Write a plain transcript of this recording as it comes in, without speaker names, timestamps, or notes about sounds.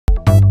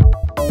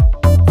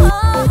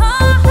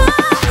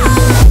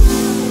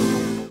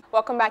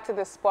Welcome back to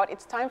The Spot.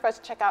 It's time for us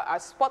to check out our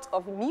spot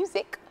of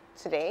music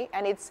today,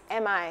 and it's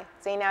MI,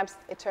 Zainab's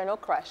eternal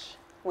crush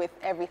with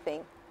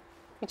Everything,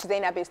 which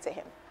Zainab is to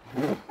him.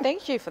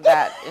 Thank you for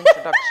that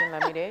introduction,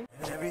 Lamide.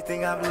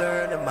 Everything I've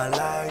learned in my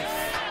life,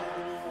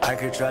 I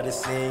could try to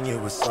sing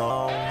you a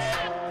song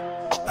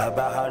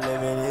about how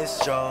living is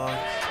strong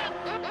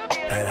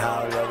and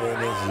how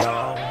loving is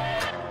long.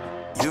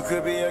 You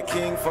could be a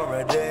king for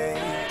a day,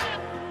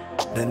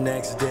 the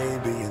next day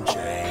be in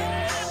chains.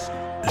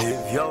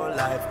 Live your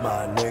life,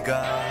 my nigga.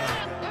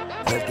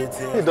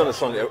 He's done a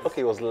song.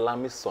 Okay, it was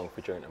Lami's song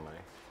featuring MI,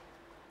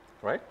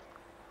 right?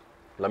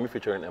 Lami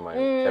featuring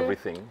MI,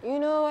 Everything. You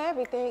know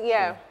everything,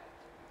 yeah.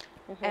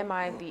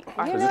 MI, the You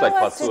artist. Is it know like what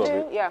part to two of do.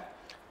 it? Yeah.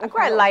 I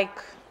quite like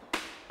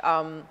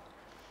the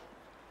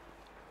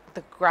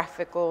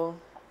graphical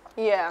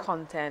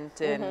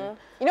content and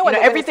You know what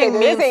they're everything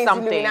gonna say, means it's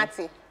something.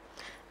 Illuminati.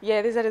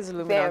 Yeah, they said it's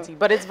Illuminati,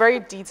 but it's very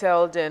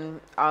detailed,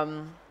 and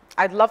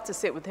I'd love to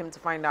sit with him to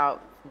find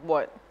out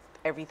what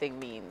everything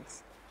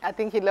means. I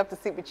think he'd love to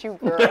sit with you,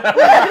 girl. He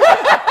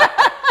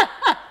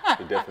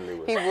definitely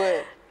would. He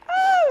would.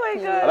 Oh my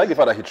God. I like the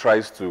fact that he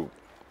tries to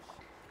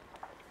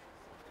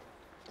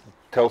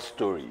tell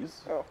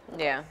stories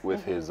Yeah.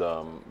 with his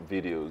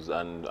videos,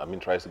 and I mean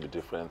tries to be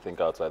different,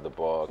 think outside the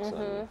box.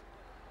 And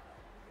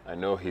I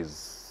know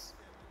he's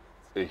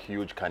a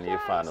huge Kanye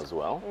fan as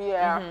well,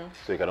 Yeah.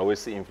 so you can always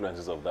see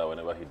influences of that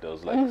whenever he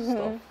does like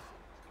stuff.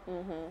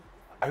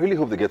 I really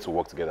hope they get to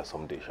work together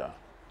someday, Sha.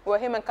 Well,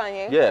 him and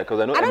Kanye. Yeah, because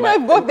I know I don't know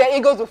if both their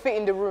egos will fit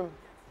in the room.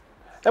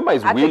 Emma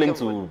is I think willing it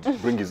to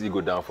bring his ego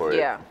down for it.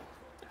 Yeah.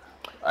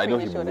 I know Bring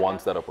he his shoulder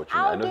wants that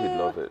opportunity. I know he'd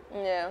love it.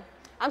 Yeah.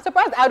 I'm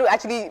surprised Aldo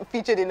actually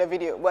featured in the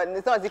video, but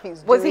it's not as if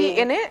he's Was doing... he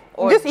in it?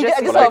 Or Just, I just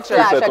for saw like a 2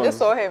 flash. I seconds? just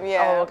saw him,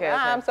 yeah. Oh, okay, okay.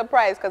 I'm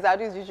surprised because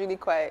Aldo is usually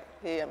quite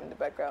here in the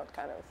background,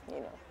 kind of,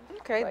 you know.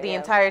 Okay, But the yeah.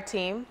 entire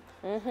team.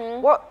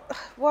 Well,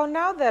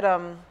 now that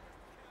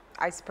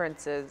Ice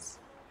Prince is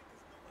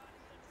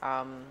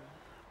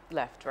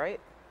left, right?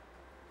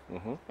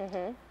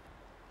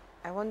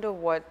 I wonder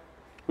what,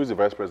 Who's the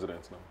vice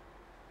president now?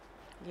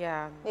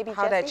 yeah, Maybe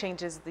how that Jesse?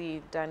 changes the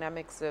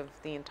dynamics of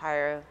the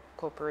entire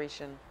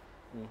corporation.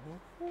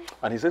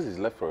 And he says he's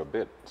left for a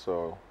bit,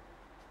 so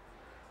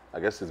I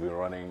guess he's been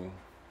running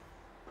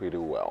pretty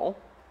well.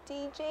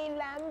 DJ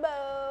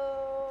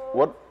Lambo.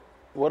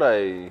 What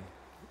I'm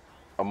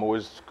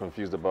always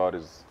confused about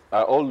is,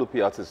 are all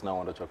Lupi artists now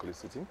under Chocolate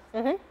City?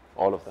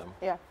 All of them.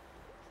 Yeah.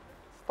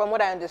 From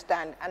what I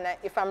understand, and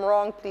if I'm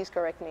wrong, please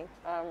correct me.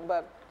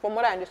 But from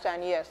what I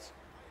understand, yes.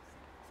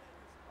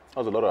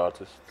 That's a lot of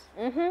artists.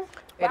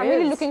 But I'm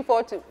really looking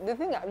forward to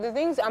the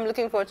things I'm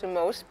looking forward to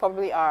most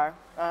probably are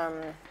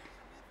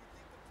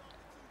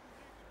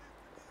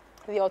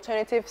the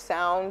alternative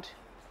sound,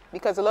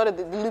 because a lot of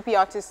the loopy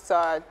artists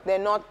are They're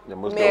They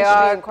mostly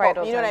are alternative. quite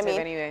you know what I alternative mean?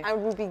 anyway.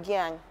 And Ruby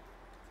Gang,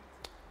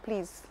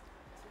 please,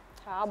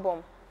 her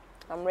album,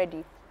 I'm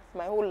ready.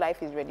 My whole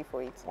life is ready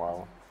for it.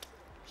 Wow.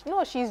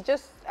 No, she's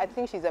just, I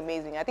think she's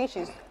amazing. I think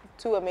she's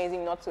too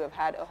amazing not to have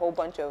had a whole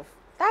bunch of,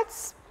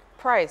 That's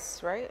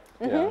Price, right?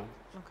 Yeah.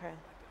 Okay.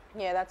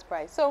 yeah, that's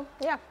Price. So,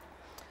 yeah,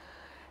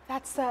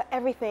 that's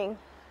everything.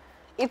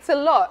 It's a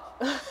lot.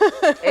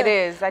 It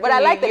is. But I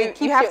like that it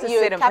keeps you have your- to you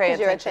sit and pay captures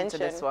your attention to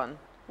this one.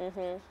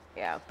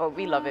 Yeah, but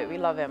we love it. We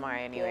love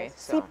MI anyway.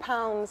 See So.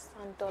 pounds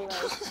and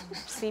dollars.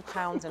 See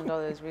pounds and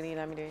dollars, really,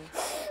 let me do.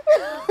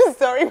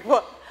 Sorry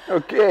for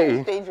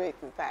Okay. stage rate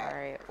is All bad.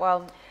 right.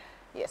 Well,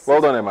 Yes.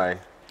 Well done, MI.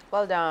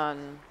 well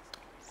done.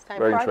 It's time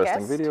Very for our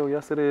interesting guest. video.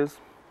 Yes, it is.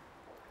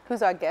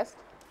 Who's our guest?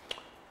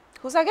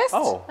 Who's our guest?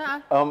 Oh.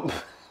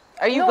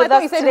 Are you No, I with thought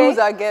us you said today? who's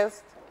our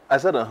guest. I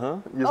said, uh-huh.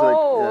 You said,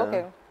 Oh, yeah.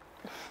 okay.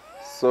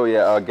 So,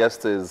 yeah, our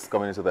guest is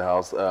coming into the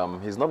house.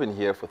 He's not been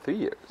here for 3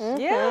 years.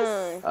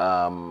 Yes.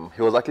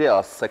 He was actually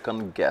our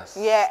second guest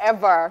Yeah,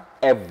 ever.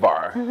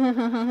 ever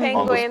on the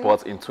Penguin.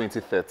 spot in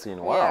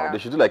 2013. Wow. Yeah. They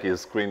should do like a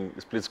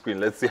split screen.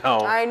 Let's see how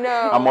I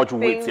know. how much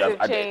weight Things he has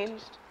have added.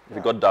 changed. If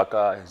he got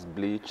darker, he's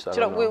bleached. I Do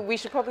you don't know, know. we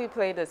should probably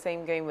play the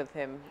same game with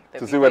him that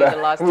To we see played whether-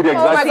 the last with the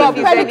time. Oh my exact God,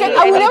 same Pelican. design.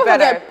 I will Any never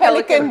better. forget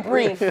Pelican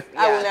Brief.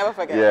 I will never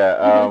forget.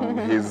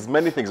 Yeah, he's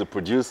many things. A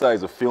producer,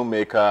 he's a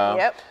filmmaker.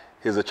 Yep.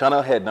 He's a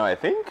channel head now, I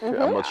think.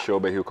 I'm not sure,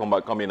 but he'll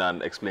come in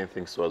and explain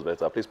things to us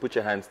better. Please put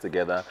your hands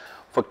together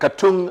for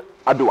Katung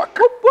Aduwak.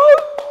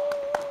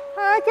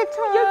 Hi,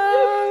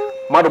 Katung.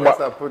 Maduba.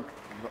 I put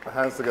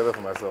hands together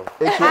for myself.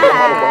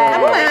 I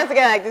put my hands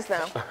together like this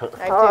now.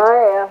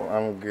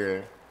 I'm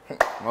good.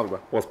 Maduba.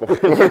 What's popping?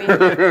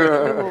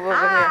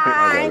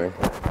 Hi.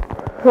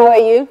 How are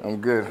you? I'm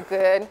good.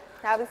 Good.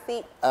 Have a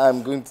seat.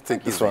 I'm going to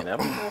take this one.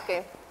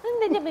 Okay.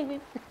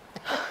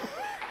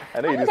 I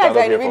know you You did guys start are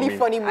off in a here for really me.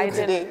 funny mood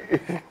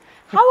today.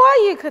 How are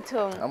you,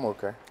 Katung? I'm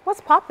okay.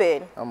 What's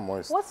popping? I'm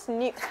moist. What's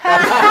new?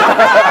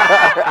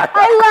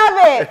 I love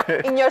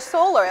it. In your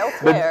soul or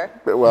elsewhere.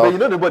 But, But well, you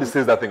know nobody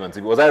says that thing on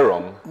TV. Was I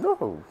wrong?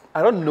 no.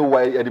 I don't know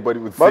why anybody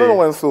would But I say don't know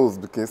when souls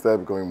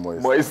started becoming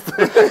moist. moist.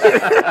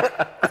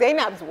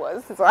 Zainab's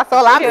was. So that's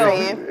all I'm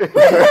saying.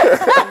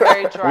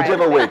 Very dry.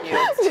 Whichever way.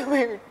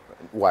 Weird.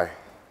 Why?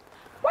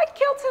 Why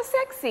kilts are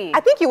sexy. I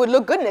think you would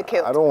look good in a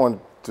kilt. I don't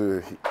want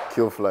to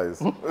kill flies.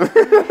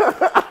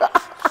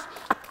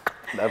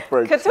 That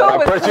perch. Katung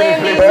was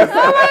clearly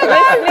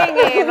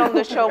listening in on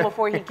the show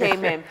before he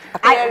came in.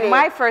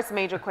 My first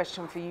major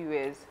question for you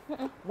is,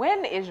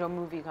 when is your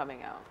movie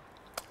coming out?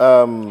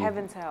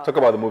 Heaven's help. Talk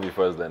about the movie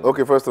first then.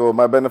 Okay, first of all,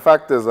 my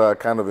benefactors are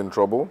kind of in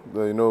trouble.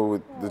 You know,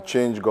 with the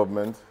change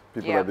government,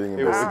 people are being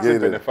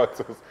investigated.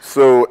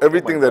 So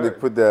everything that they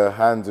put their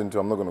hands into,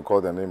 I'm not going to call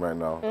their name right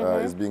now,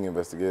 is being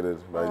investigated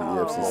by the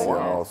EFCC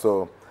and all.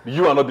 So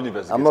you are not being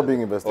investigated? I'm not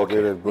being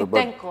investigated. Okay. But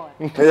thank God.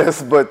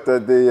 Yes, but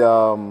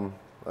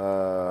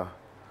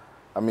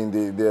I mean,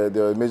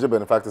 the major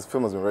benefactors.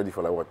 Film has been ready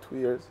for like, what, 2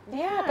 years?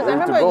 Yeah, because I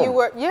remember you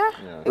were,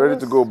 ready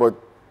to go, but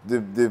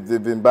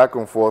they've been back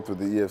and forth with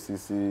the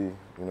EFCC,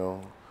 you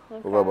know,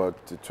 over about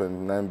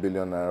 29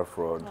 billion naira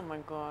fraud. Oh my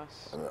gosh.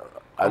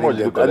 I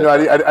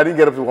didn't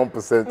get up to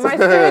 1%. My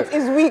spirit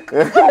is weak.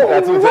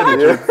 That's what I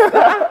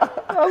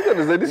was going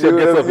to say, this your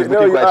get up is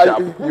looking quite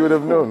sharp. You would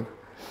have known.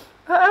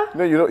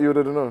 No, you would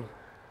have known.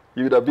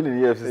 You would have been in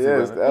the EFCC.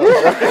 Yes.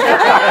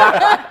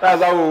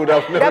 That's how we would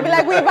have known. They'll be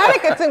like, we invited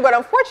Katung, but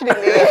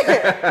unfortunately,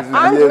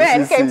 armed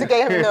men came to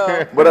get him.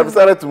 No. But I've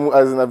decided to move.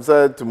 I've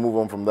decided to move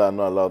on from that and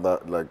not allow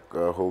that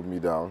hold me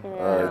down.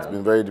 It's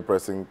been very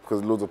depressing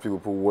because loads of people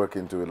put work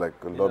into it, like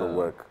a lot of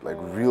work, like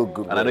real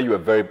good work. And I know you were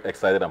very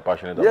excited and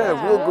passionate about it. Yeah,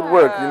 real good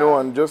work, you know.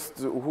 And just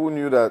who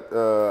knew that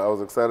I was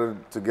excited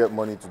to get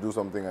money to do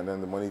something, and then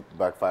the money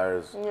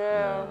backfires.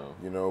 Yeah.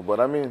 You know, but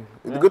I mean,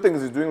 the good thing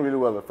is he's doing really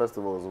well at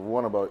festivals. We've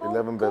won about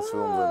 11 best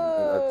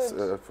films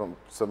from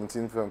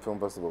 17 film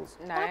festivals.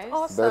 Nice.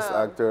 Awesome. Best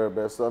actor,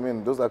 best. So, I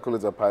mean, those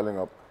accolades are piling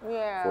up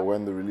for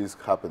when the release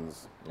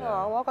happens.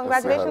 Oh, well,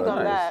 congratulations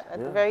on that. At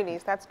the very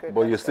least, that's good.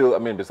 But you're still, I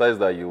mean, besides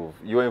that,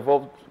 you're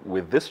involved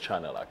with this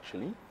channel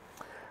actually.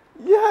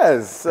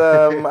 Yes, I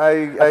saw you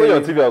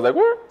on TV. I was like,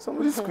 what?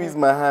 Somebody squeezed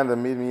my hand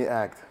and made me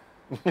act.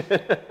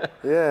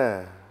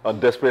 Yeah. On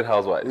Desperate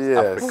Housewives.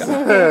 Yes.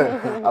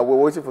 Africa. We're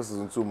waiting for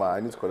season 2, man. I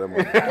need to collect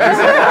money.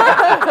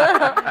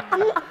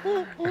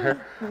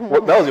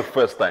 Well, that was your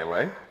first time,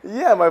 right?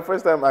 Yeah, my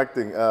first time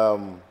acting.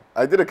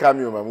 I did a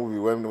cameo in my movie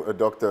when a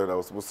doctor that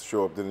was supposed to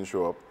show up didn't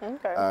show up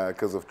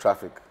because of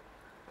traffic.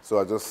 So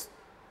I just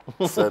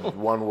said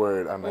one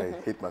word and I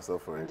hate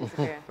myself for it.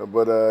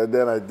 But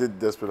then I did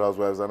Desperate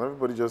Housewives and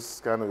everybody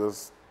just kind of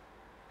just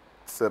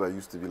said I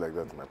used to be like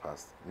that in my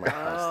past.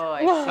 Oh, I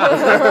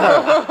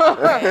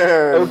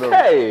see.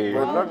 Okay.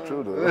 But not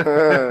true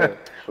though.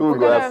 We're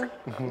going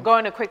to go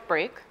on a quick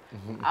break.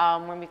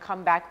 When we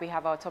come back, we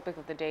have our topic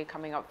of the day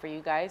coming up for you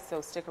guys. So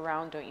stick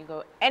around. Don't you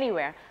go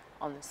anywhere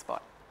on the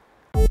spot.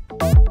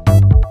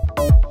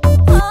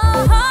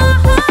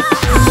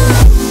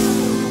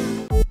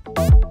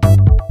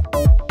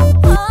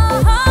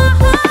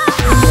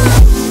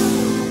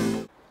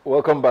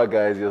 Welcome back,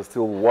 guys. You're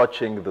still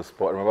watching The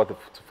Spot. Remember to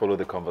follow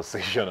the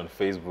conversation on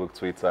Facebook,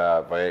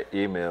 Twitter, via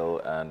email,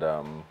 and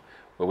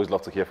we always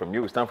love to hear from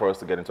you. It's time for us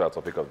to get into our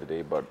topic of the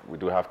day, but we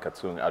do have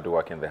Katung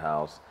Aduwak in the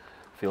house,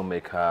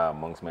 filmmaker,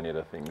 amongst many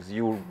other things.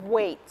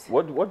 Wait.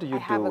 What do you do? I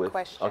have with? a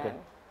question. Okay.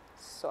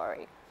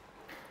 Sorry.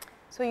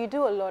 So you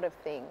do a lot of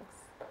things.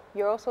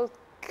 You're also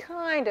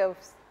kind of,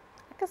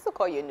 I can still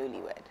call you a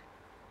newlywed.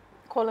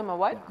 Call him a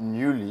what?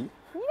 Newly?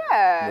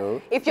 Yeah.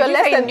 No. If you're Did you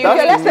less say than, newly? if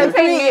you're less than Did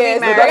you say 3 years,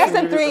 newly if you're married? less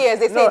than 3 years,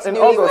 they say it's in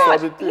August, I'll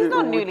newlywed. be He's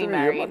not with newly 3.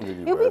 married. I'm not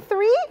newlywed. You'll be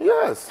 3?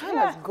 Yes. Time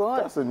has gone.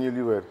 That's a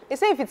newlywed. They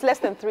say if it's less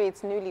than 3,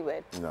 it's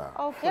newlywed. Nah.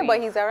 Oh, Yeah,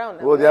 but he's around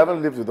now. Well, they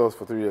haven't lived with us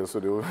for 3 years, so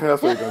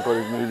that's why you can call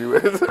it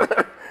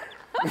newlywed.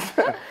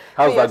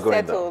 How's You're that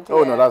going settled,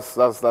 Oh yeah. no, that's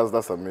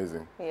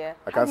amazing. Yeah.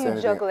 I How can't do say you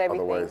anything juggle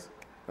everything? otherwise.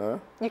 Huh?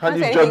 You How can't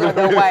do say you anything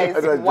juggle otherwise. I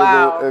juggle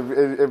Wow.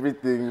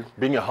 everything.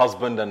 Being a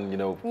husband and,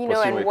 And pursuing a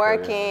career.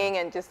 working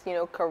and just,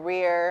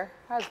 career.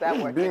 How's that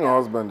working? Being a out?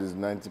 husband is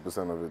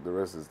 90% of it. The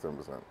rest is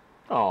 10%.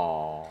 Aww.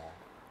 No,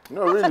 That's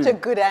really. such a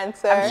good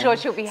answer. I'm sure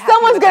she'll be happy.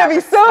 Someone's with going to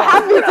that be so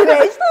happy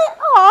today. She's like,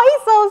 oh,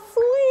 he's so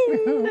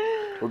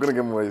sweet. We're gonna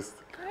get moist.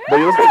 But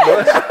you also,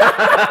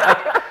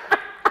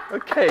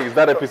 okay, it's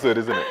that episode,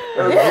 isn't it?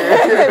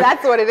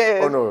 That's what it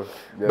is. Oh no.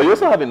 Yeah. But you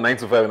also have a 9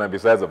 to 5 and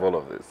besides of all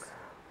of this.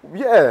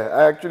 Yeah,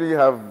 I actually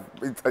have.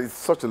 It's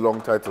such a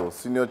long title: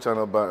 Senior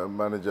Channel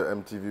Manager,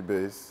 MTV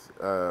Base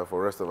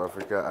for Rest of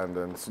Africa, and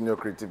then Senior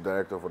Creative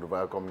Director for the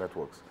Viacom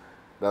Networks.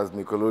 That's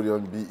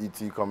Nickelodeon,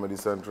 BET, Comedy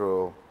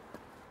Central,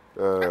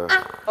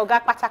 Oga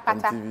pata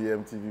pata.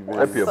 MTV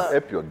Base.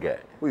 Help your guy.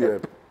 Who you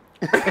help?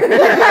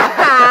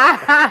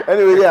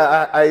 Anyway,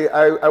 yeah,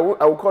 I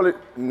would call it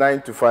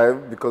 9 to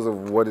 5 because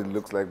of what it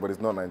looks like, but it's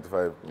not 9 to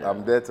 5. Yeah.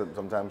 I'm there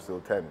sometimes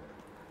till 10.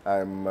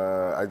 I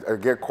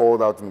get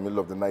called out in the middle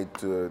of the night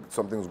to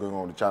something's going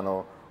on the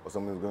channel or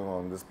something's going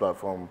on this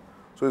platform.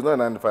 So it's not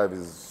 9 to 5,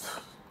 it's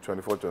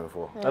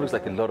 24/24. That looks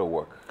like a lot of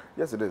work.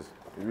 Yes, it is.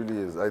 It really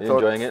is. You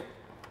enjoying it?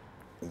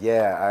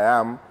 Yeah, I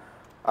am.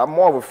 I'm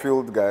more of a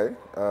field guy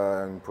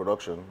in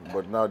production,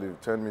 but now they've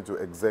turned me to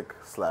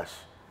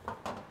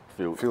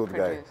exec/field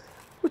guy,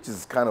 which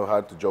is kind of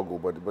hard to juggle,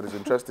 but it's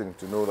interesting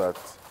to know that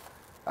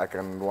I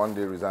can one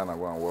day resign and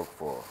go and work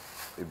for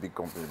a big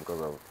company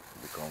because I've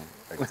become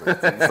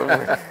excited. So,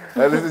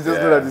 at least it's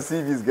just know that the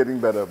CV is getting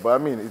better.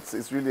 But I mean,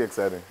 it's really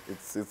exciting.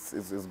 It's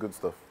good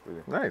stuff,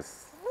 really.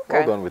 Nice. Okay.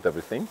 Well done with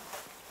everything.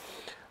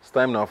 It's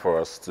time now for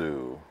us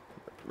to,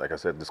 like I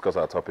said, discuss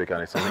our topic,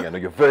 and it's something I know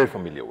you're very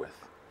familiar with.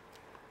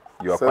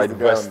 You are quite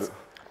versed.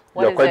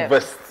 You are quite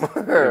versed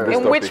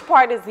in which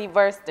part is he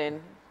versed in?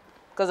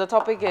 Because the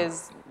topic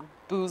is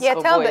booze for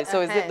boys.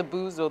 So is it the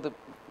booze or the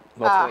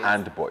not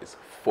and boys?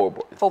 For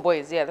boys. For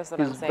boys, yeah, that's what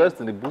I'm saying. He's versed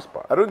in the booze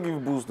part. I don't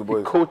give booze to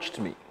boys. He coached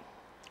me.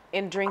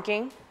 In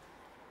drinking?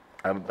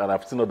 And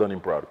I've still not done him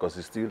proud because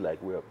he's still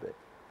like way up there.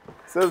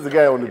 Says the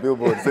guy on the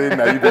billboard saying,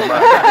 "Now you the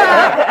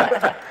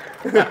man."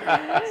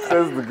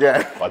 Says the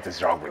guy. What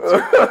is wrong with you?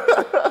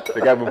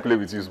 The guy will play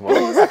with you small.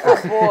 Boy.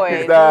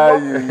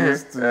 That you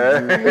used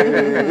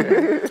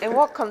to. In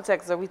what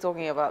context are we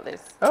talking about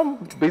this?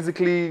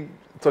 Basically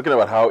talking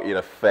about how it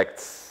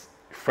affects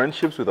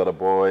friendships with other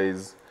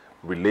boys,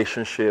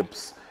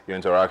 relationships, your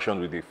interaction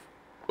with the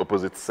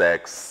opposite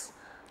sex.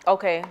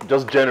 Okay.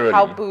 Just generally.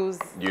 How booze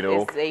you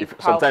know, is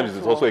sometimes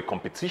it's also a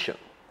competition.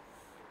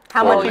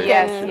 How much you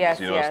get? Yes,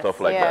 you know, stuff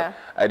like that.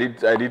 I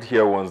did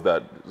hear once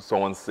that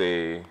someone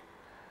say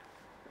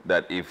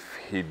that if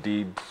he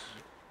did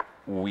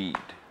weed,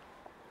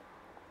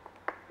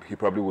 he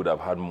probably would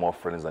have had more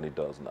friends than he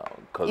does now.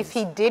 If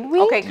he did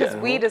weed? Okay, because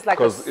weed is like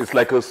because it's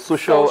like a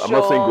social, I'm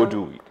not saying go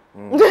do weed.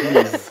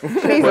 Please.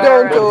 Please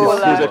don't do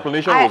His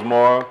explanation was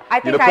more, I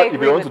think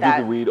if you want to do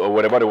the weed or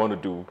whatever they want to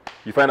do,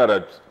 you find out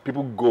that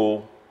people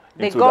go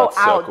into that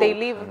circle, they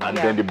leave, and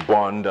then they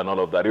bond and all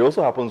of that. It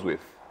also happens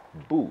with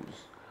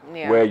booze,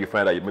 where you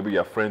find that maybe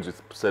you're friends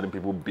with certain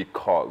people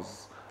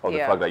because of the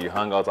fact that you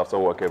hang out after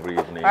work every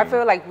evening. I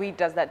feel like weed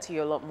does that to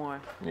you a lot more.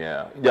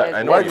 Yeah,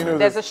 I know. Why do you know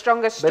there's this? a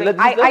stronger string.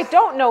 I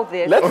don't know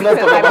this because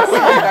I'm a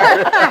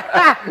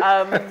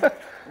singer.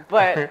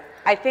 But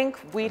I think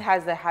weed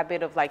has the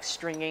habit of like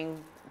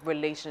stringing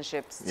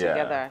relationships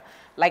together.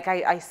 Like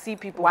I see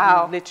people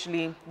who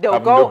literally they'll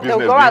go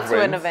out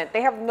to an event.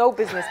 They have no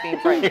business being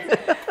friends.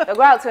 They'll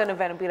go out to an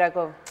event and be like,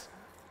 oh.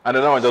 And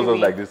then one just goes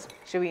like this.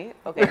 Should we?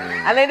 Okay.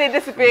 And then they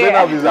disappear.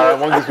 Zainab,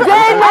 tell us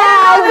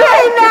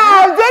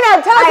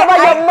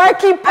about your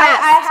murky past.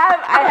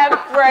 I have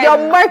friends. Your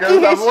murky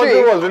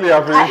history. Was really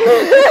happening. I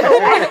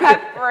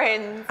have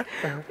friends.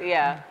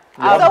 Yeah.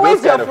 It's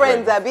always your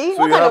friends, Abby. So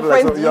what kind of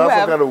friends do you have?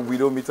 Some kind of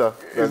widow meter.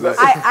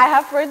 I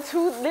have friends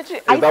who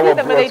literally, I see them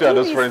and they do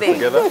these things.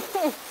 Together?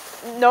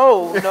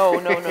 No.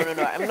 I'm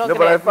not. No,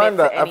 but I find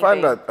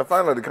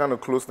that the kind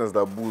of closeness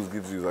that booze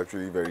gives you is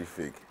actually very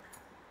fake.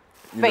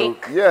 You know,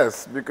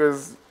 yes,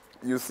 because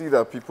you see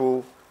that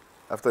people,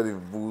 after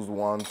they've boozed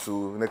 1,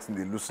 2, next thing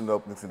they loosen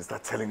up, next thing they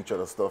start telling each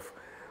other stuff.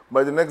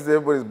 By the next day,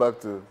 everybody's back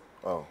to,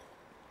 oh.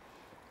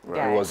 Right.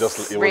 Yeah, it was just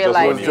the booze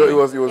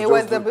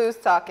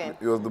talking.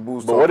 It was the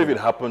booze talking. But what if it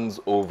happens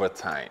over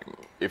time?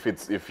 If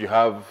you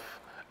have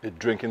a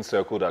drinking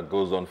circle that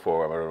goes on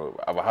for, I don't know,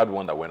 I've had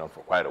one that went on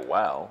for quite a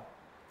while.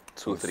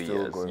 2, 3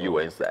 years, you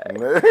were inside.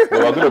 But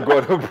we're going to go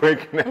on a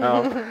break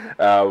now.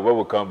 When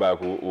we come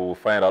back, we'll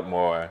find out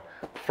more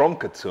from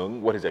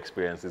Katung what his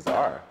experiences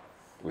are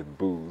with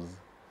boozing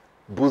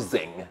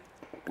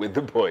with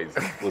the boys.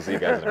 We'll see you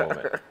guys in a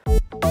moment.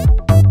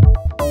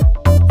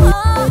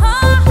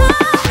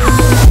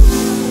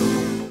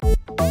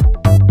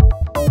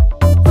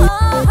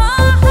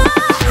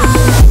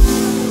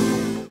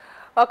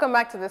 Welcome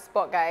back to the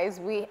spot, guys.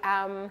 We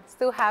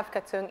still have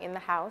Katung in the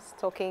house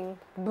talking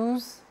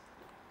booze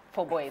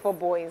for boys.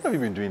 What have you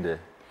been doing there?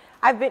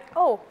 I've been,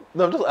 No,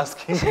 I'm just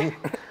asking. She's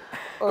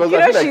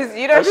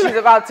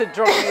about to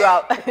drop you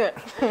out. I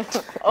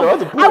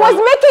was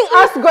making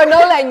us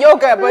granola and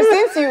yogurt, but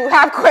since you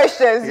have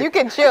questions, you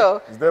can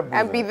chill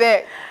and be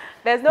there.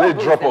 There's no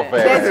drop of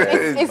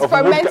it's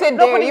fermented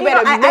dairy. You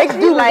better make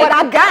do what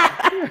I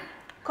got.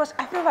 Because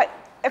I feel like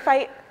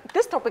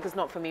this topic is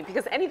not for me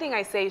because anything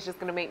I say is just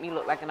going to make me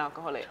look like an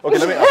alcoholic. Okay,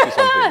 let me ask you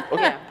something.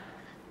 Okay.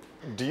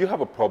 Do you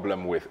have a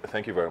problem with,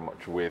 thank you very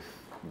much, with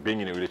being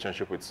in a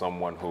relationship with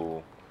someone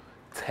who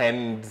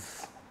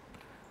tends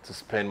to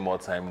spend more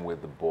time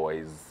with the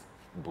boys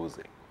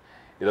boozing?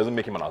 It doesn't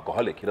make him an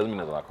alcoholic. He doesn't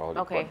mean he's an alcoholic.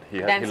 Okay.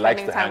 But he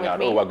likes to hang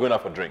out. Oh, we're going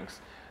out for drinks.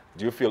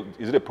 Do you feel,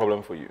 is it a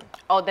problem for you?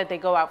 Oh, that they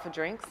go out for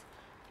drinks?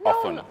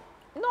 Often?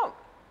 No,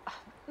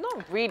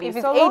 not really. If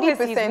it's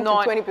 80% to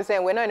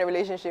 20%, we're not in a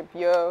relationship,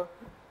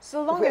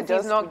 so long as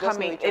he's not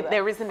coming,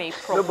 there isn't a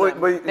problem. No,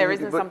 but there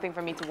isn't something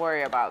for me to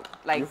worry about.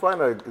 Like, you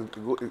find that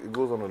it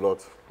goes on a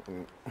lot.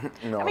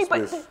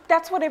 But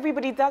that's what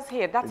everybody does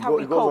here. That's how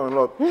we cope. It goes on a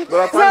lot.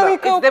 That's how we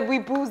cope. It's that we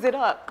booze it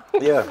up.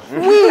 Yeah.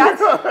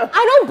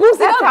 I don't booze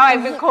it up. That's how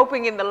I've been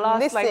coping in the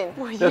last 4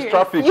 years. There's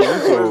traffic.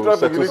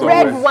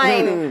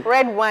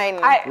 Red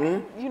wine.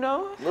 You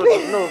know? No,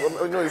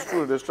 it's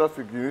true. There's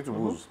traffic. You need to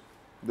booze.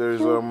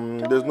 There's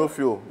no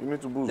fuel. You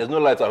need to booze. There's no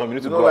lights at home. You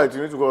need to go out. No lights.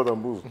 You need to go out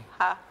and booze.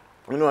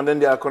 You know, and then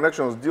there are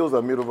connections. Deals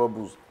are made over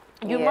booze.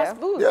 You must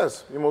booze.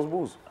 Yes, you must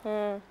booze.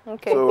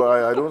 Okay. So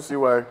I don't see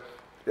why.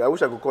 I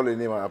wish I could call a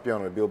name and appear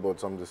on a billboard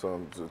as well,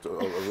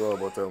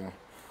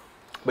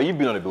 But you've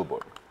been on a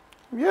billboard.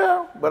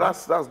 Yeah, but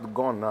that's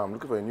gone now. I'm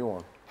looking for a new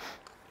one.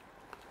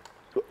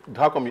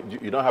 How come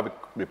you don't have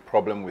a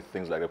problem with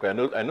things like that?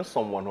 Because I know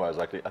someone who has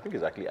I think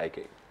it's actually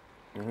IK,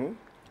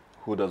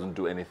 who doesn't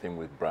do anything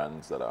with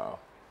brands that are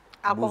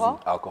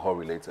alcohol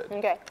related.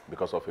 Okay.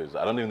 Because of his,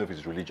 I don't even know if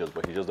he's religious,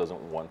 but he just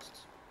doesn't want,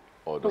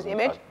 or His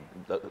image?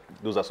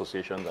 Those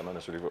associations are not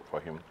necessarily for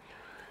him.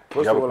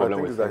 First of all, I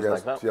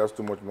think he has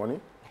too much money.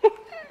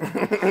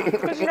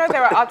 Because you know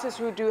there are artists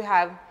who do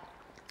have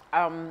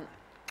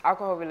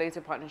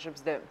alcohol-related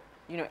partnerships that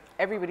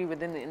everybody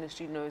within the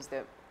industry knows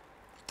that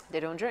they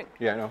don't drink.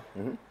 Yeah, I know.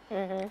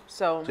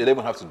 So you don't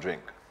even have to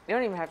drink. You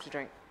don't even have to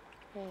drink.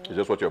 It's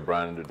just what your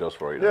brand does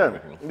for you. Yeah.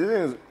 The thing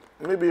is,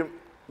 maybe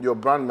your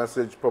brand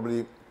message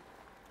probably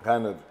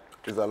kind of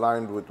is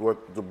aligned with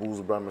what the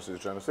booze brand message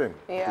is trying to say.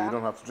 Yeah. So you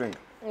don't have to drink.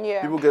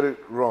 Yeah. People get it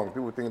wrong.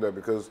 People think that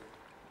because,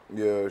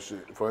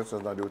 for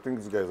instance, now they would think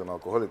this guy is an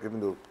alcoholic, even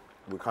though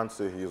we can't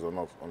say he is or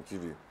not on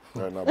TV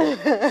right now.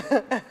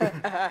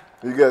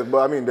 But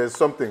I mean, there's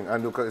something,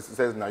 and it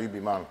says, now you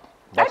be man.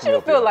 I actually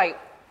feel like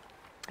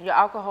your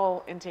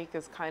alcohol intake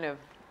is kind of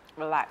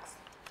relaxed.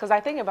 Because I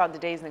think about the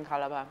days in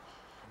Calabar.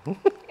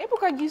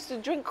 Ebuka used to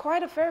drink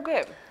quite a fair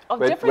bit of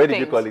different things. Where did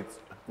you call it?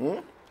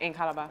 In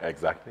Calabar.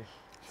 Exactly.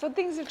 So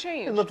things have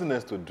changed. There's nothing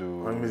else to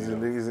do. And he's a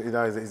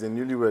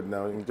newlywed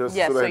now. So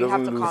you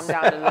have to calm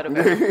down a little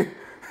bit.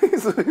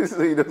 so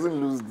he doesn't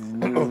lose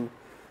the new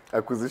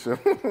acquisition,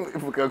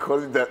 if we can call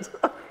it that.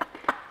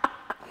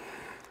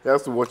 He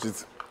has to watch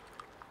it.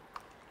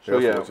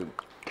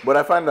 But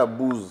I find that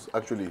booze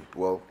actually,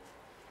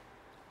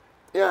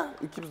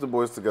 it keeps the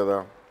boys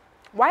together.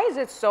 Why is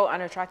it so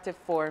unattractive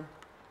for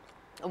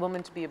a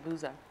woman to be a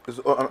boozer?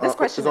 This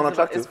question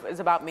is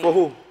about me. For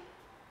who?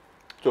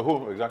 To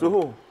who, exactly? To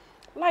who?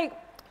 Like,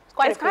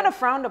 it's kind of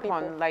frowned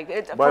upon.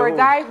 Like, for a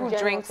guy who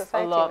drinks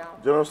a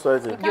lot. General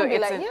society. It's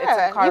encouraged.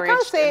 You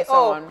can't say,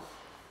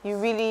 you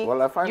really,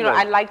 I find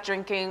I like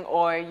drinking,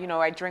 or,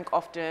 I drink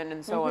often,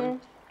 and so on.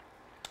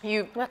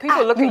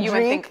 People look at you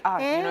and think,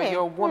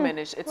 you're a woman.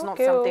 It's not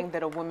something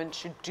that a woman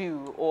should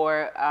do,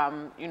 or,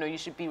 you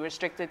should be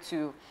restricted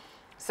to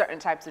certain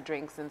types of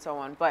drinks and so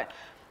on. But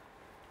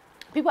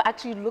people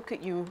actually look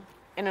at you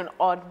in an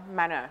odd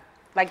manner.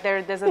 Like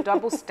there's a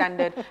double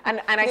standard.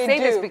 And I say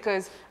this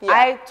because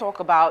I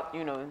talk about,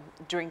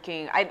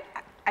 drinking. I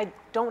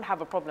don't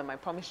have a problem. I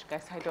promise you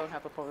guys I don't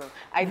have a problem.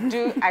 I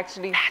do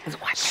actually. That's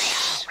what they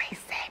always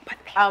say, but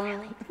they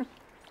really.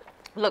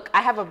 Look,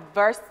 I have a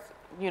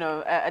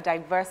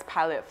diverse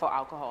palate for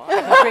alcohol. I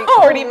can drink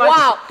pretty much.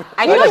 Wow.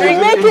 You're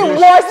making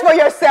worse for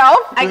yourself.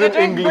 I can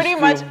drink pretty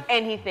much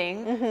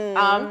anything.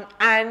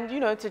 And,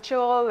 to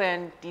chill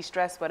and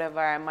de-stress, whatever,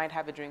 I might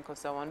have a drink or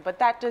so on. But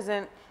that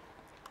doesn't,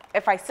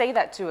 if I say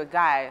that to a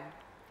guy,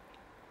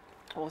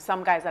 or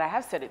some guys that I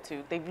have said it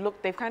to,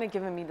 they've kind of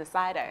given me the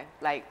side eye.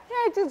 Like,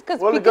 just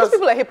because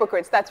people are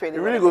hypocrites, that's really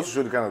it really goes to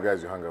show the kind of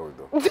guys you hang out with,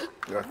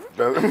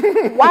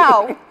 though.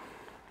 Wow.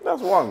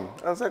 That's one.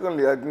 And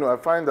secondly, I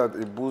find that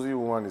a boozy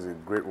woman is a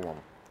great woman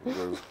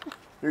because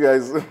you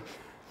guys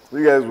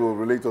will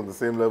relate on the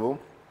same level,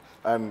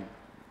 and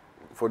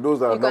for those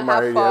that are not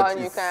married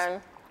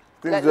yet,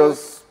 things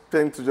just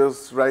tend to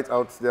just write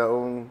out their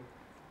own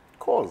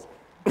cause.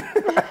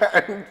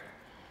 And,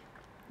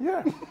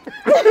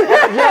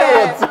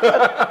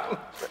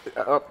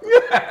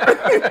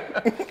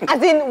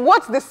 As in,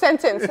 what's the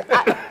sentence?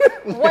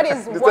 What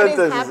is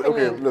happening?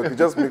 Okay, look, it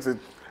just makes it.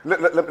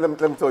 Let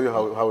me tell you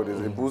how it is.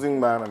 A boozing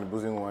man and a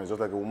boozing woman is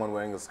just like a woman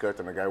wearing a skirt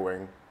and a guy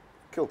wearing a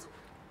kilt.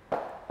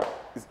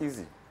 It's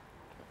easy.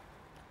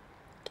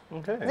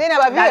 Okay.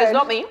 That is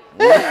not me. You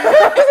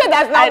said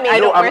that's not me. I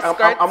don't wear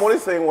skirts. I'm only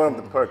saying one of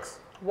the perks.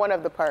 One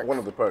of the perks. One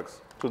of the perks.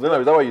 So then,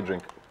 is that why you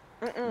drink?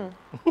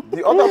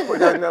 The other perk,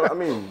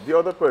 the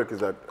other perk is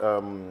that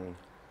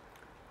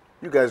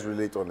you guys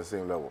relate on the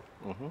same level.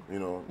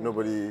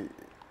 Nobody.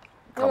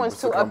 No one's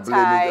too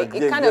uptight.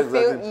 It kind of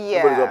feels, Nobody's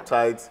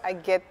uptight. I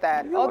get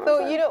that.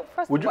 Although,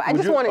 first of all, I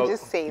just want to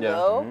just say,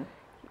 though,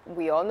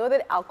 we all know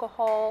that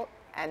alcohol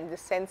and the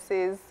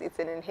senses, it's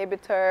an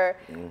inhibitor.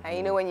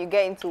 And, when you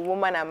get into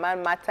woman and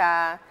man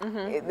matter,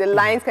 the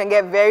lines can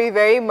get very,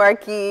 very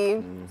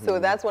murky. So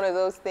that's one of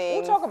those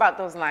things. We'll talk about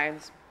those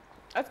lines.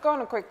 Let's go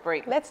on a quick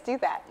break. Let's do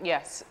that.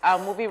 Yes.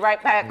 We'll be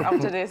right back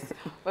after this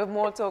with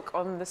more talk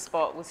on the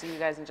spot. We'll see you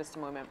guys in just a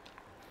moment.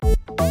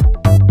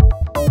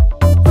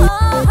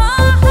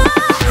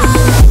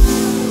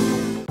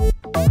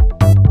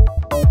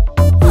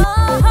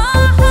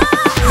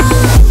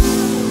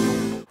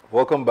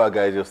 Welcome back,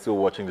 guys. You're still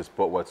watching the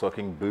spot. We're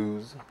talking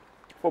booze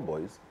for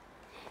boys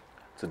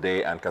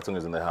today, and Katung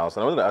is in the house.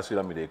 And I wanted to ask you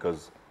that, Mide,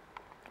 because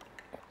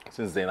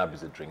since Zainab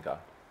is a drinker,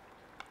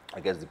 I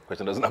guess the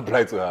question doesn't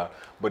apply to her.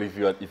 But if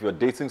you're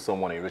dating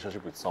someone, in a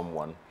relationship with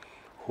someone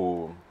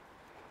who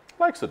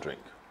likes to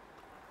drink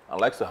and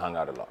likes to hang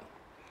out a lot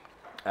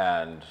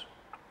and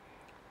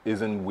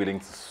isn't willing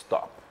to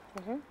stop,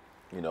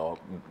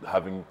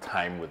 having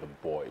time with the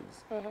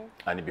boys,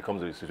 and it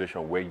becomes a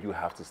situation where you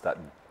have to start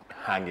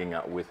hanging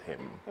out with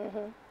him,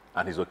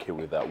 and he's okay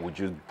with that, would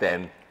you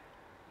then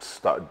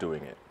start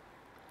doing it?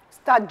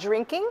 Start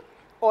drinking?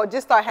 or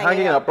just start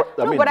hanging out.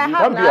 I mean, but I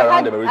have be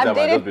around them every time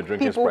and just be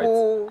drinking Sprite.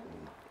 Who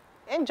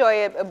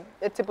enjoy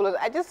a typical.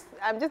 I'm just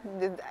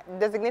the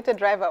designated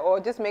driver, or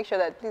just make sure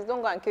that please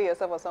don't go and kill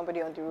yourself or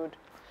somebody on the road.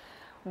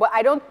 But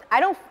I don't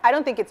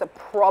think it's a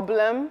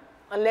problem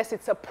unless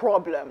it's a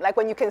problem. Like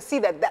when you can see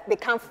that they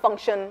can't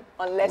function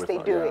unless they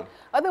do it.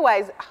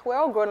 Otherwise, we're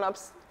all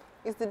grown-ups.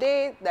 It's the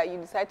day that you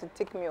decide to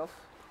tick me off.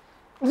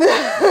 Do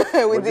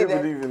you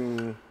believe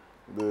in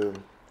the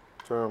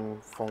term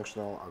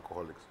functional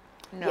alcoholics?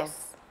 No.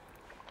 Yes.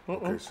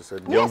 Okay, she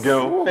said yes.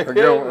 Girl.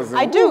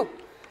 I do.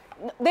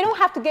 They don't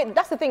have to get,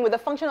 that's the thing with the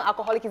functional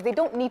alcoholic is they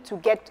don't need to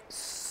get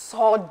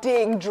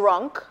sodding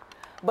drunk,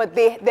 but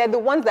they're the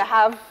ones that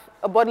have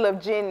a bottle of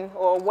gin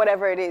or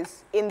whatever it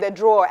is in the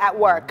drawer at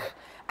work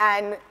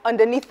and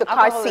underneath the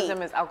car seat.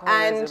 Alcoholism is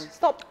alcoholism. And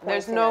stop.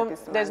 There's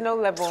no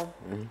level.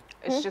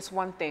 It's just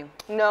one thing.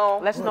 No.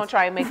 Let's not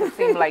try and make it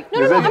seem like...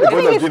 No, I'm not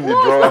saying it's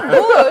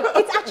good.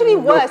 It's actually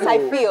worse, I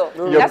feel.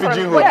 That's what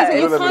you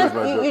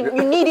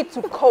need it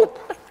to cope.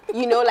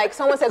 You know, like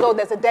someone says, oh,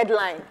 there's a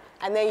deadline.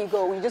 And then you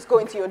just go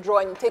into your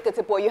drawer and you take a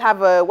tip, or you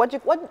have a,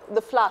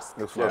 the flask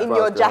in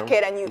your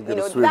jacket, and you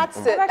know, that's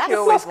it. That's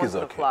always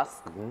wanted a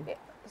flask.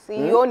 So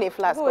you own a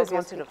flask. You always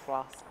wanted a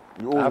flask.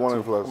 You always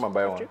wanted a flask. Come on,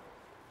 buy one.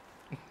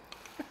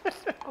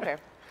 Okay.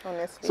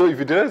 Honestly. So if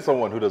you dated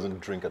someone who doesn't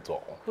drink at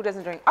all. Who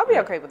doesn't drink? I'll be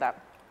okay with that.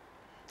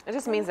 It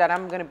just means that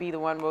I'm going to be the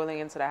one rolling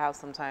into the house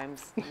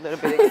sometimes. A little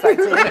bit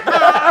excited.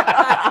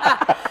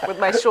 With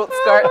my short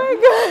skirt. Oh my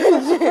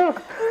God.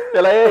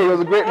 You're like, hey, it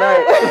was a great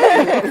night.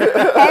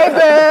 Hey,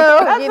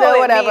 boo. You know,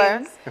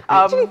 whatever.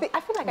 I feel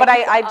like but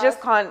I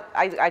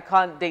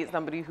can't date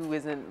somebody who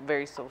isn't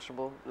very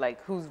sociable, like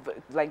who's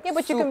like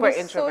super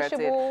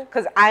introverted.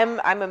 Because I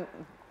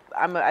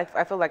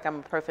feel like I'm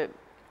a perfect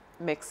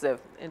mix of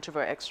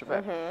introvert,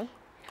 extrovert. Do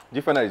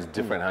you find that it's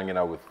different hanging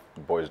out with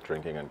boys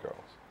drinking and girls?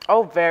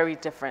 Oh, very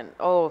different.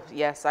 Oh,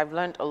 yes. I've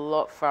learned a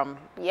lot from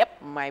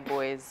my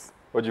boys.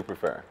 What do you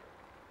prefer?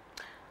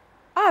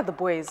 The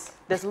boys.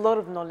 There's a lot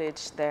of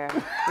knowledge there.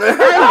 there's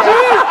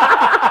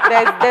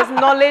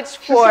knowledge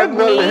for me.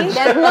 Knowledge.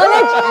 There's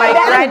knowledge. My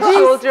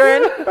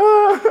grandchildren.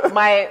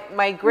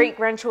 my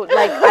great-grandchildren.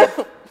 Like,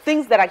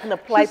 things that I can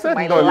apply to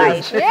my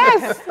life.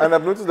 Yes. And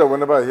I've noticed that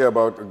whenever I hear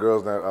about a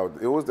girls' night out,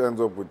 it always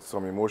ends up with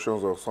some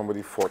emotions or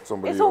somebody fought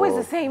somebody. It's always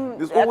the same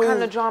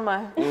kind of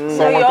drama.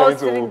 So you're all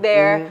sitting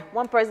there,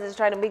 one person is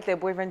trying to make their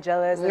boyfriend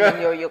jealous, and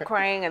then you're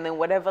crying, and then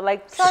whatever.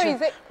 Like, sorry,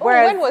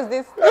 when was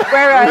this?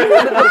 Whereas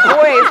with the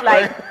boys,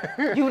 like,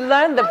 you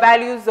learn the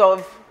values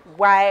of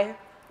why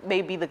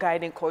maybe the guy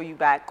didn't call you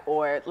back,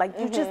 or like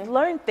you just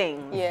learn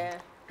things. Yeah.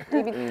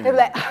 They're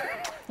like,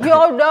 you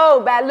all know,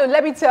 but look,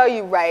 let me tell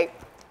you, right?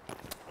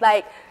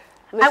 Like,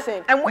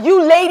 listen,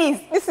 you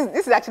ladies, this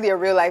is actually a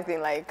real life thing,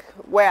 like,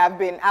 where I've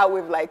been out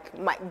with, like,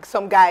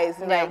 some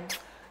guys, and like,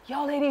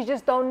 y'all ladies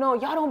just don't know.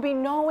 Y'all don't be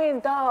knowing,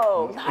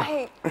 though.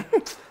 Like,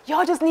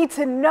 y'all just need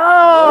to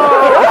know.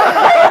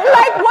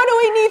 Like, what do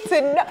we need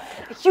to know?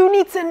 You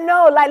need to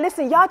know. Like,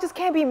 listen, y'all just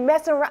can't be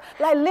messing around.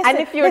 Like, listen, and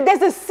if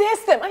there's a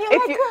system. And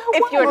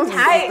if you're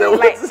tight,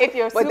 like, if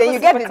you're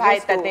super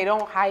tight that they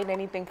don't hide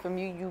anything from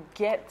you, you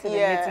get to the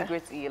nitty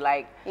gritty.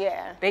 Like,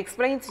 they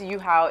explain to you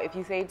how, if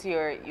you say to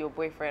your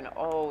boyfriend,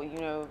 oh, you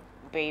know,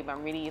 babe,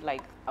 I'm really,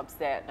 like,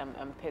 upset.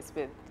 I'm pissed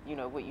with, you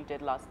know, what you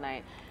did last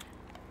night.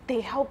 They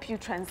help you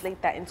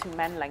translate that into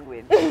man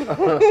language. And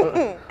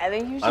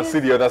then you just see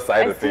the other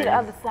side of things. The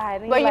other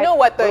side. But you know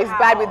what though, it's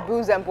bad with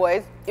booze and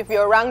boys. If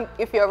you're around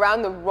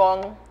the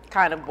wrong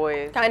kind of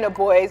boys.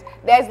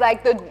 There's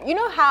like you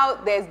know how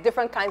there's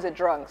different kinds of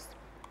drunks.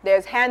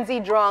 There's handsy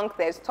drunk,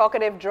 there's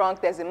talkative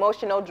drunk, there's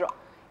emotional drunk.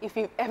 If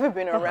you've ever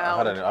been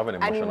around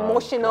an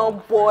emotional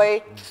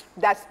boy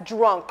that's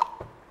drunk.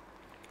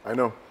 I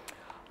know.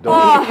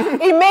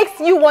 It makes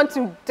you want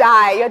to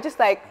die. You're just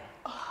like,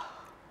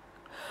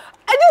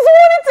 I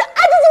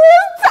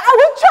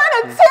was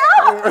trying to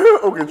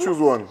tell. Okay, choose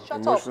one.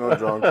 Shut emotional up.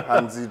 Drunk,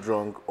 handsy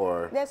drunk,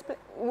 or...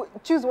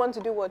 Choose one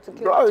to do what? To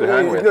kill? You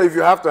know, if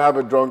you have to have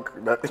a drunk...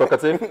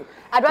 Talkative?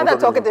 I'd rather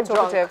talkative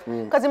drunk.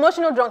 Because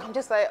emotional drunk, I'm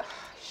just like,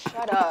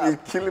 shut up. You're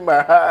killing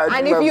my heart.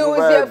 And if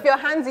you're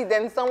handsy,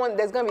 then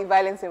there's going to be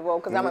violence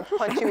involved because I'm going to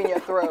punch you in your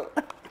throat.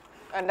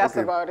 And that's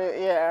about it,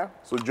 yeah.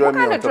 So join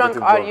me on What kind of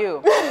drunk are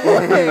you?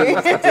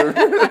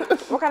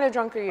 What kind of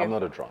drunk are you? I'm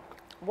not a drunk.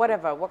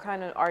 Whatever. What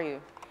kind of are you?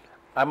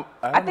 I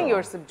think you're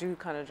a subdued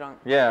kind of drunk.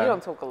 Yeah. You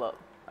don't talk a lot.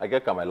 I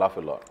get calm. I laugh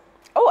a lot.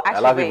 Oh,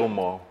 actually, I laugh even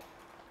more.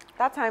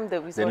 That time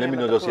that we saw him him at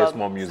at the the club,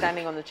 small music.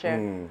 standing on the chair.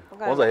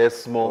 Once I hear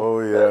small, oh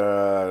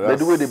yeah, they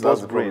do with the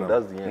boss brain.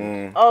 That's the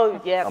end. Oh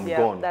yeah,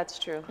 gone. That's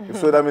true.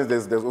 So that means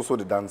there's also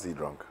the dancey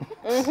drunk.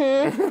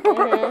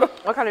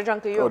 What kind of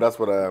drunk are you? Oh, that's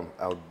what I am.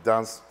 I'll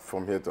dance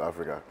from here to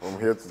Africa, from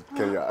here to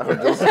Kenya. I'll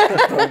just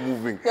start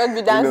moving. You'll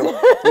be dancing. You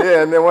know?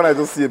 Yeah, and then when I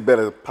just see a bed,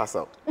 I'll pass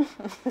out.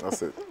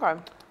 That's it.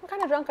 Okay. What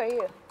kind of drunk are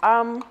you?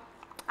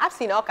 I've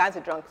seen all kinds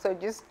of drunk, so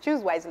just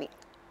choose wisely.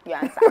 You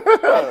answer.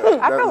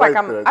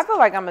 I feel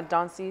like I'm a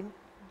dancey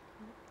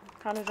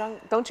kind of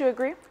drunk. Don't you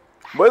agree?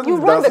 But you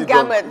run the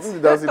gamut.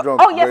 Drunk,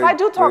 oh yes, I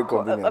do talk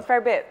a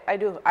fair bit. I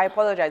do. I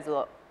apologize a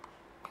lot.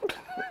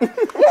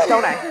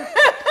 Don't I?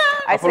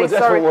 I say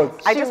sorry.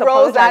 I just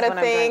rolls out of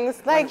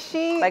things. Like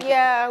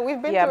yeah,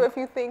 we've been through a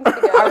few things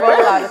together. I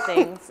roll out of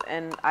things,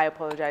 and I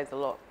apologize a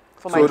lot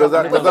for my. So does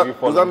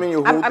that mean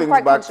you hold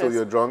things back till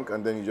you're drunk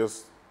and then you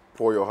just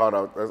pour your heart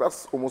out?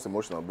 That's almost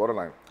emotional,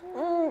 borderline.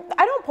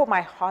 I don't pour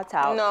my heart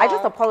out. No. I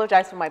just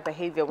apologize for my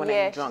behavior when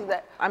I'm drunk.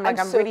 I'm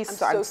really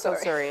sorry. I'm so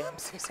sorry. I'm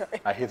so sorry.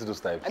 I hate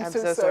those types. I'm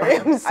so sorry.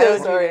 I'm so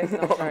sorry.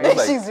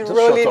 Like, she's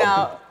rolling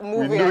out,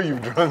 moving. We know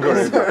you've drunk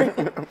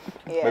already.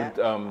 Yeah.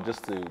 But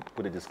just to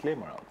put a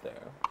disclaimer out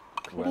there,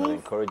 we're not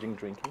encouraging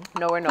drinking.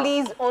 No, we're not.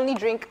 Please only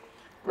drink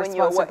when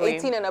you're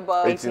 18 and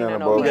above. 18 and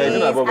above.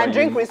 Please, and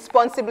drink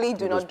responsibly.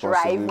 Do not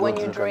drive when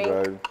you drink.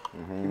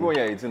 Even when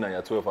you're 18 and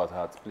you're 12 at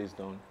heart, please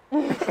don't.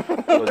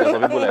 So there's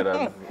some people like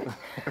that.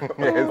 Oh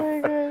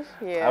my gosh.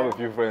 Yeah. I have a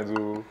few friends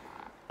who,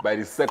 by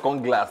the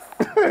second glass,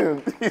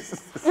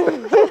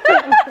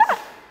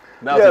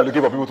 now they're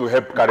looking for people to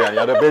help carry, and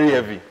they're very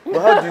heavy.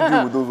 But how do you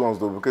deal with those ones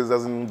though? Because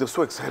they're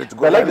so excited to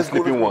go. I like the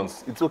sleeping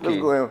ones. It's okay.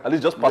 At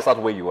least just pass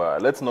out where you are.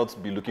 Let's not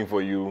be looking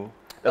for you.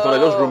 That's why I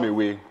just roam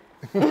away.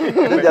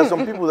 There's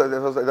some people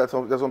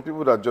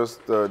that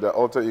just their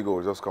alter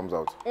ego just comes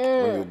out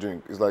when they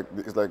drink. It's like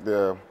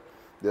they're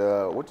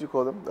what do you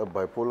call them? A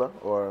bipolar,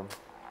 or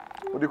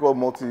what do you call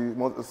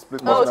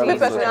split personality? Split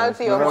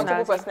personality or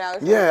multiple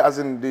personality. Yeah, as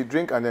in they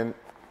drink and then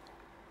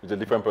it's a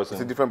different person.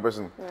 It's a different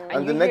person.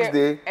 And the next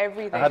day,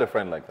 everything. I had a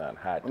friend like that.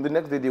 And the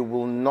next day they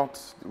will not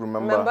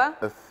remember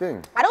a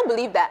thing. I don't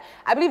believe that.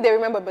 I believe they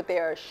remember, but they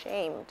are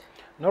ashamed.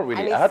 Not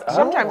really. I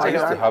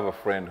used to have a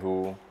friend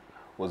who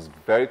was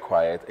very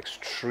quiet,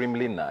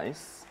 extremely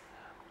nice.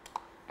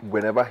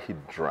 Whenever he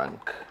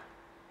drank,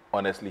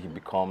 honestly, he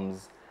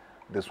becomes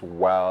this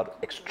wild,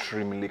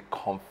 extremely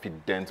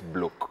confident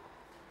bloke.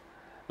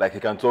 Like he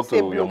can talk to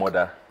your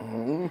mother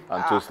and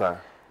toast her.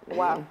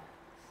 Wow.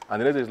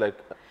 And the next day he's like,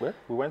 where?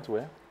 We went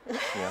where?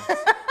 Yeah.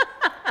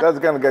 That's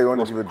the kind of guy you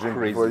want to give a drink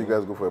before you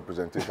guys go for a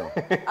presentation.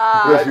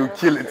 Because you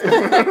kill it.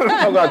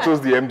 I'm going to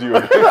toast the MD.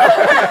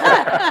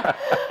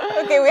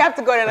 Okay, we have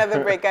to go on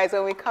another break, guys.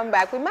 When we come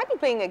back, we might be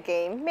playing a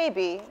game,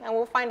 maybe, and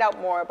we'll find out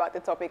more about the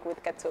topic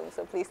with Katung,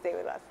 so please stay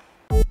with us.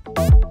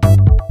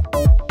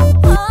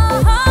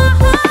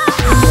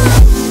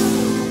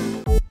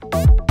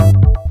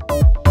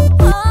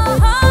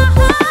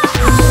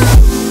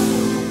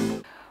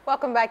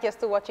 Welcome back. You're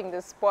still watching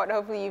this sport.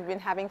 Hopefully you've been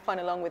having fun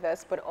along with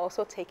us, but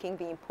also taking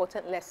the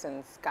important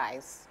lessons,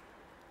 guys.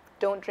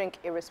 Don't drink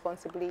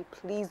irresponsibly.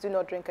 Please do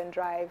not drink and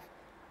drive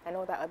and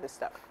all that other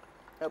stuff.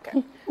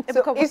 Okay.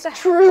 So it's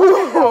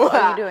true. What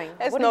are you doing?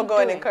 Let's not go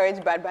and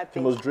encourage bad things. If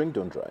you must drink,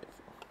 don't drive.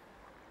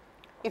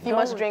 If you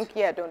must drink,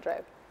 yeah, don't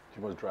drive. If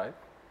you must drive,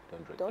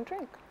 don't drink. Don't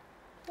drink.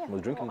 Yeah. You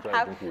must drink and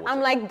drive. Drink water.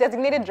 I'm like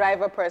designated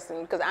driver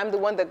person because I'm the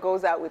one that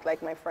goes out with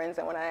like my friends,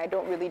 and when I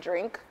don't really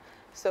drink,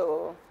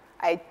 so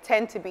I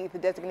tend to be the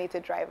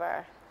designated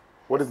driver.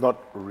 What is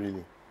not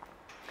really?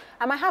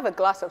 I might have a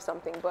glass of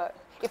something, but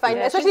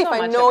especially if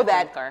I know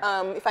that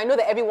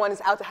everyone is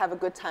out to have a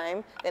good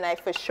time, then I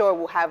for sure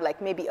will have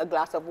like maybe a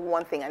glass of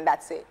one thing and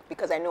that's it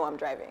because I know I'm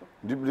driving.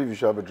 Do you believe you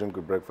should have a drink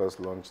with breakfast,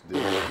 lunch,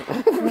 dinner?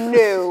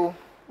 No.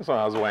 This one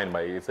has wine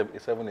by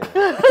 7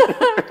 a.m.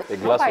 A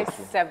glass by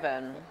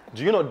 7.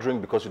 Do you not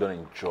drink because you don't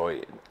enjoy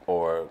it,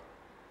 or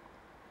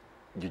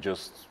you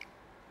just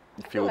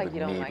feel the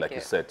need, like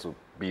you said, to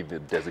be the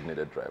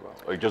designated driver,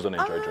 or you just don't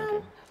enjoy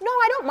drinking? No,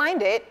 I don't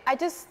mind it. I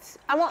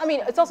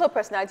mean, it's also a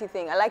personality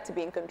thing. I like to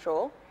be in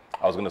control.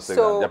 I was going to say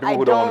that. There are people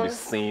who don't want to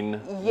be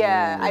seen.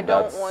 Yeah, I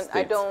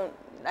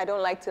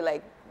don't like to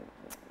like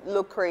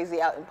look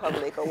crazy out in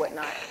public or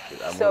whatnot.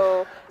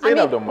 So, I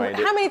mean,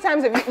 how many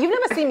times have you've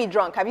never seen me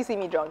drunk? Have you seen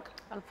me drunk?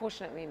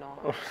 Unfortunately,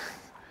 no.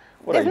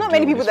 There's not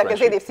many people that can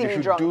say they've seen me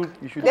drunk.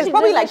 There's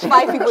probably like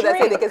 5 people that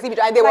say they can see me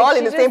drunk, and they were all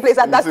in the same place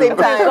at that same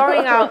time.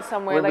 Going out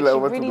somewhere, like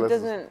she really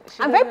doesn't.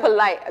 I'm very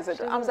polite as a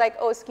drunk. I was like,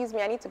 oh, excuse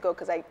me, I need to go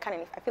because I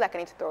feel like I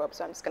need to throw up,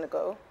 so I'm just gonna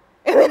go.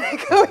 And then I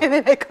go, and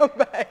then I come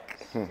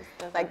back.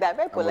 Like that,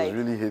 very polite. I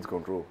really hate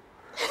control.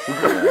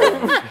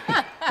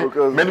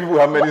 Because many people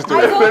have many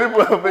stories.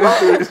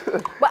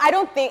 But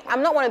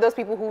I'm not one of those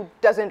people who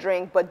doesn't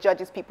drink but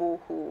judges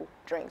people who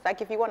drink. Like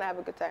if you want to have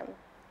a good time,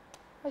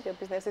 what's your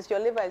business? It's your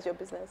liver, it's your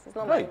business. It's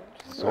not mine.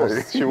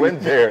 So she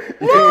went there.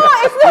 No,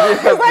 it's not.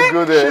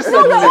 It's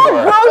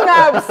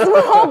like,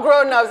 we're all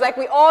grown-ups. Like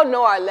we all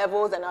know our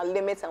levels and our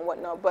limits and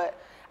whatnot, but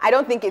I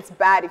don't think it's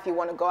bad if you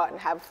want to go out and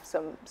have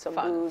some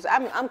booze.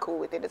 I'm cool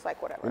with it. It's like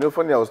whatever. You know,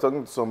 funny, I was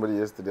talking to somebody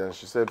yesterday and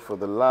she said for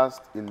the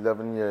last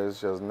 11 years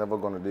she has never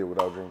gone a day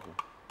without drinking.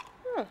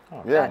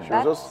 Yeah, she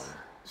was just...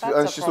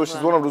 So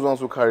she's one of those ones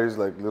who carries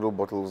like little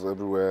bottles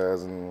everywhere.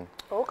 And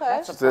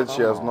okay. She said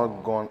she has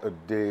not gone a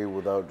day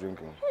without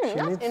drinking.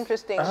 That's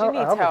interesting. I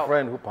have a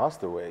friend who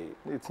passed away.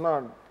 It's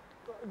not...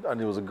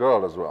 And it was a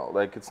girl as well.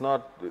 Like, it's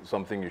not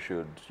something you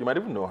should... You might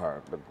even know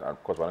her, but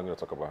of course we're not going to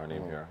talk about her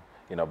name here.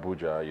 In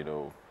Abuja, you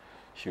know,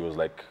 she was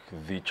like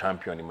the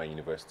champion in my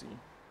university.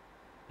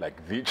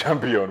 Like the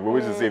champion. We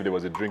always say if there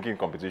was a drinking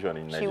competition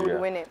in Nigeria, she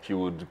would win it. She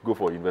would go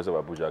for University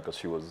of Abuja because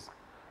she was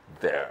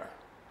there.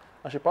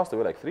 And she passed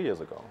away like 3 years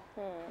ago.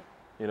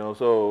 You know,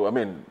 so, I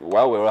mean,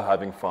 while we're all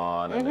having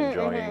fun and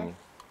enjoying,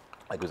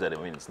 like we said,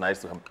 I mean, it's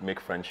nice to make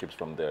friendships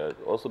from there.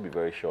 Also be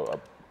very sure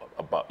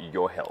about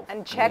your health.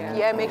 And check,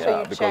 make sure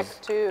you check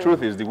too.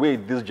 Truth is, the way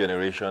this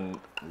generation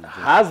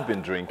has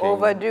been drinking.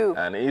 Overdue.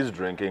 And is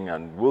drinking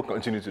and will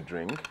continue to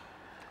drink.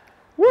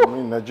 I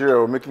mean, Nigeria,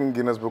 we're making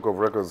Guinness Book of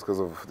Records because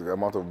of the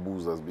amount of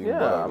booze that's being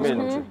bought. I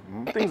mean,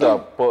 things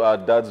our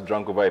dads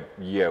drank over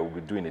a year, we'll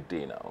be doing a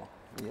day now.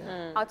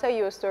 I'll tell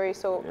you a story.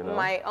 So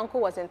my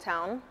uncle was in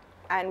town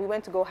and we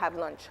went to go have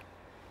lunch.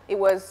 It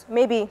was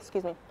maybe,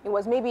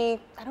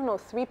 I don't know,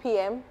 3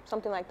 p.m.,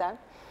 something like that.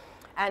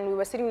 And we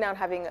were sitting down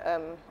having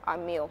our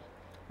meal.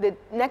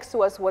 Next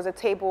to us was a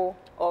table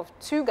of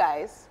 3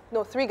 guys,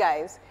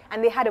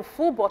 and they had a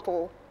full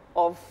bottle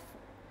of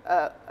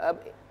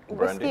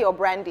whiskey or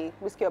brandy.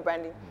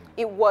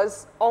 It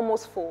was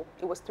almost full.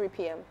 It was 3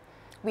 p.m.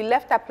 We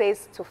left that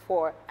place to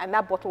 4, and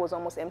that bottle was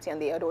almost empty,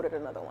 and they had ordered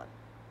another one.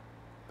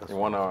 In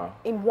 1 hour?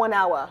 In 1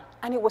 hour,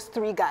 and it was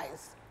 3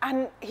 guys.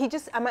 And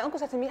my uncle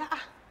said to me,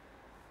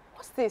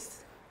 what's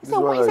this? He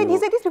said,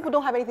 these people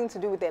don't have anything to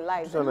do with their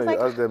lives. You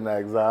ask them the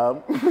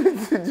exam. Do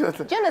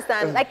you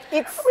understand? Like,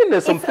 it's I mean,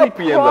 there's some 3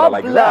 p.m. that are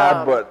like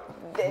that, but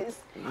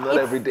not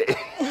every day.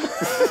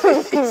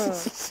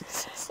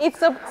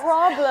 It's a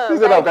problem. She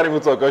said I can't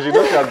even talk because she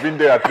knows she has been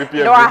there at 3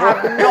 p.m. No, I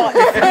have not.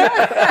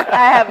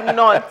 I have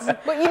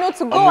not. But you know,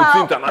 to go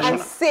out and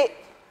sit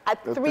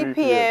at 3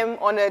 p.m.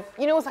 on a,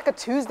 it's like a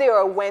Tuesday or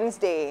a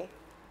Wednesday,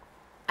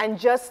 and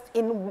just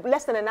in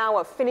less than an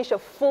hour finish a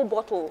full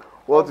bottle.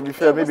 Well, to be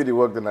fair, maybe they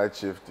work the night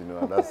shift,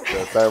 and that's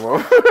the time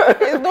off.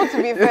 It's not to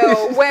be fair.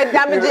 We're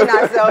damaging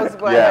ourselves,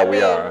 but yeah,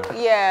 we are.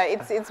 Yeah,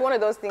 it's one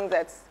of those things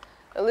that's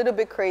a little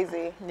bit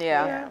crazy.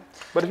 Yeah.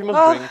 But if you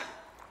must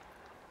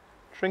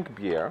drink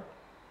beer,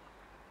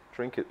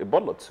 drink a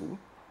bottle or 2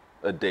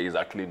 a day is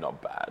actually not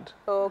bad.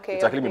 Okay.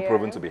 It's actually been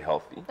proven to be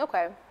healthy.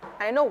 Okay.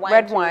 I know wine.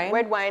 Red too. wine.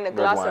 Red wine, a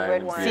glass of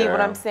red wine. See what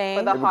I'm saying?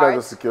 For the Maybe heart.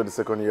 just secured the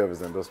 2nd year of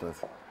his endorsement.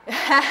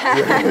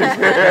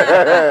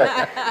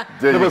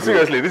 No, but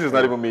seriously, this is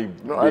not even me.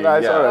 No,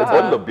 it's all right. A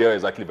bottle of beer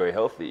is actually very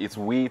healthy. It's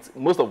wheat.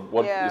 Most of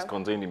what is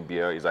contained in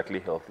beer is actually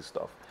healthy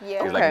stuff.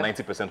 Yeah. It's like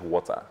 90%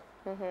 water.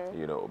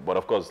 But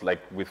of course, like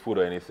with food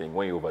or anything,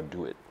 when you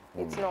overdo it,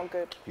 it's not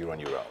good. You run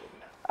your own.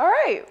 All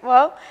right.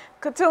 Well,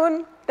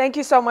 Katung, thank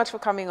you so much for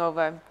coming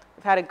over.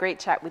 We've had a great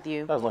chat with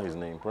you. That's not his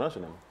name. Pronounce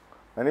your name.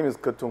 My name is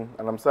Katung,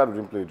 and I'm sad we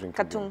didn't play a drink.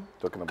 Katung.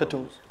 Talking about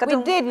Katung.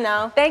 We did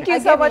now. Thank you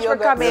so much for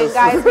coming,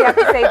 guys. We have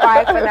to say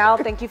bye for now.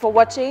 Thank you for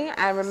watching,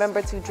 and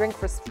remember to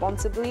drink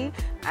responsibly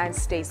and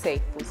stay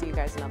safe. We'll see you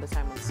guys another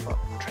time on the spot.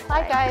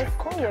 Bye, guys.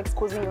 When you're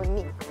exposing your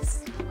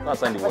knees, Not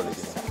sign the wall again.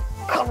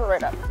 cover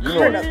it up. You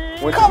know,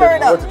 when Cover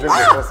it up. to drink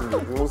responsibly,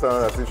 the most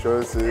I've seen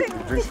Sharon say,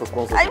 drinks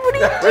responsibly. What are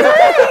you doing?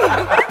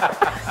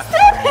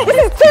 This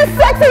is too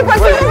sexy for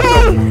TV.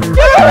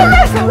 You're doing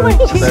this. Oh my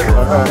God.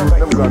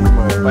 Let me go and do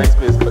my... Find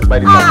space by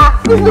the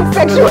This looks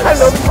sexual.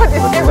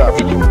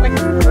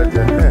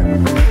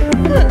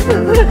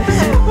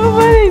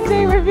 What is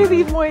they were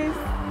really moist.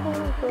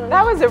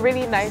 That was a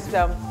really nice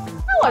that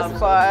was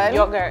fun.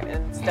 yogurt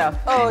and stuff.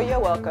 Oh, you're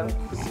welcome.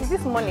 Is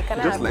this money? Can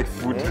I Just have like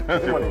food.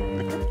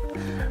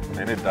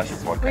 They need dash of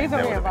vodka. Please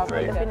tell me about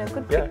it? Been a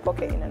good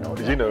pickpocket in an old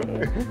Did you know?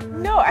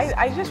 No,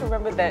 I just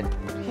remember that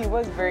he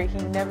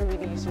never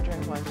really used to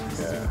drink much.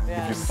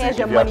 Yeah. Here's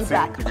your money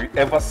back. If you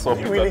ever saw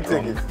You really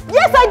take it?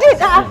 Yes, I did.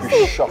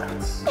 you'd be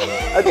shocked.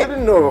 I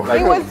didn't know.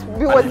 He was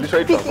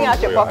peeking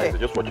out your pocket.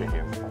 Just watching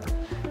him.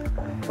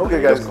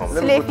 Okay, guys, Just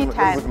let me go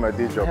to my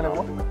day job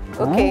now.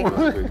 Okay.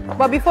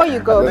 But before you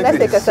go, let's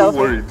take a so selfie.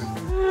 worried.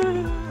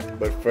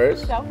 But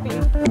first, Selfie.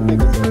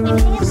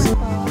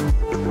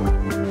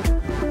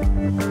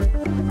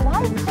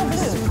 Why is it so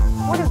blue?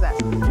 What is that?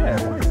 Yeah,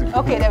 why is it?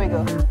 Okay, there we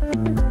go.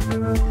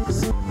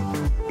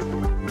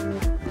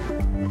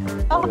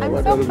 Oh,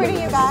 I'm so pretty,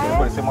 you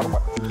guys.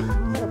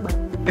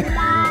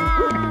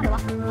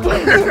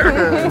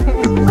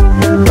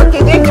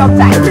 Okay, good job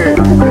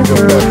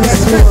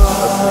time.